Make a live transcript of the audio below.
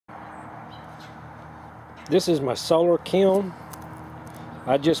This is my solar kiln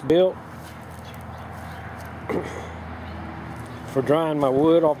I just built for drying my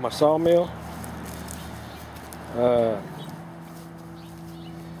wood off my sawmill.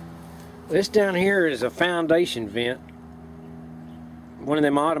 This down here is a foundation vent, one of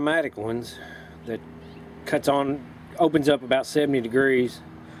them automatic ones that opens up about 70 degrees.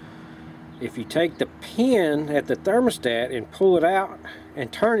 If you take the pin at the thermostat and pull it out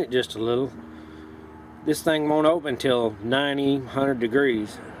and turn it just a little, this thing won't open till 90, 100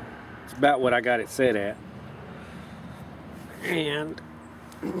 degrees. It's about what I got it set at. And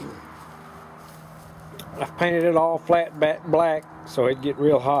I've painted it all flat black so it'd get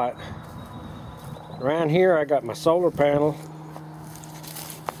real hot. Around here I got my solar panel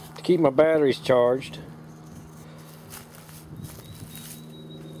to keep my batteries charged.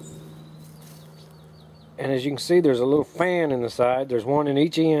 And as you can see, there's a little fan in the side. There's one in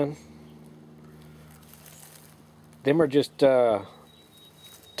each end. Them are just tower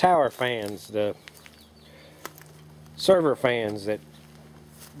fans, the server fans that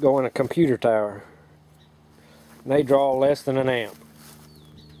go in a computer tower. And they draw less than an amp,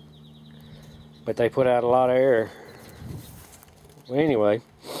 but they put out a lot of air. Well, anyway,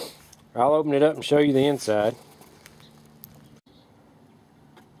 I'll open it up and show you the inside.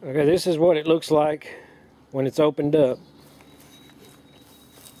 Okay, this is what it looks like when it's opened up.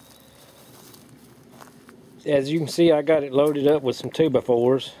 As you can see, I got it loaded up with some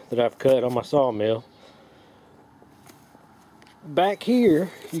 2x4s that I've cut on my sawmill. Back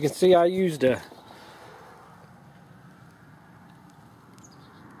here, you can see I used an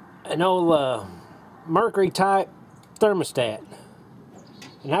old mercury type thermostat,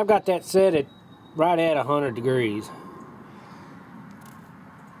 and I've got that set at right at 100 degrees.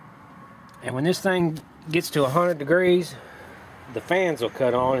 And when this thing gets to 100 degrees, the fans will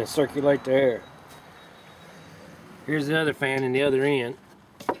cut on and circulate the air. Here's the other fan in the other end.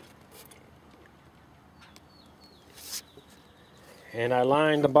 And I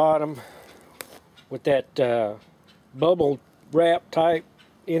lined the bottom with that bubble wrap type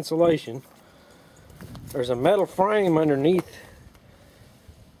insulation. There's a metal frame underneath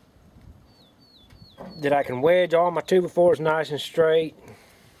that I can wedge all my 2x4s nice and straight,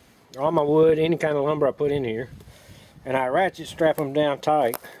 all my wood, any kind of lumber I put in here, and I ratchet strap them down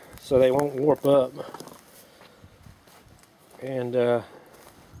tight so they won't warp up. And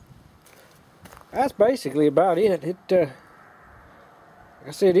that's basically about it. Like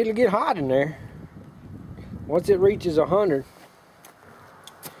I said, it'll get hot in there. Once it reaches 100,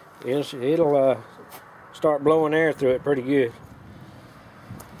 it'll start blowing air through it pretty good.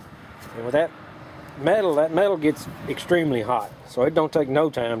 And with that metal gets extremely hot, so it don't take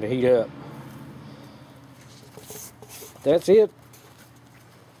no time to heat up. That's it.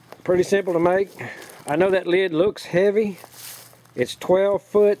 Pretty simple to make. I know that lid looks heavy. It's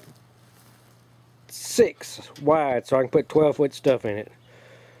 12'6" wide, so I can put 12-foot stuff in it.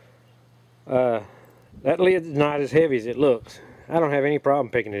 That lid's not as heavy as it looks. I don't have any problem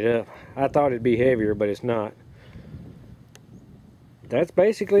picking it up. I thought it'd be heavier, but it's not. That's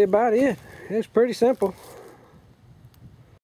basically about it. It's pretty simple.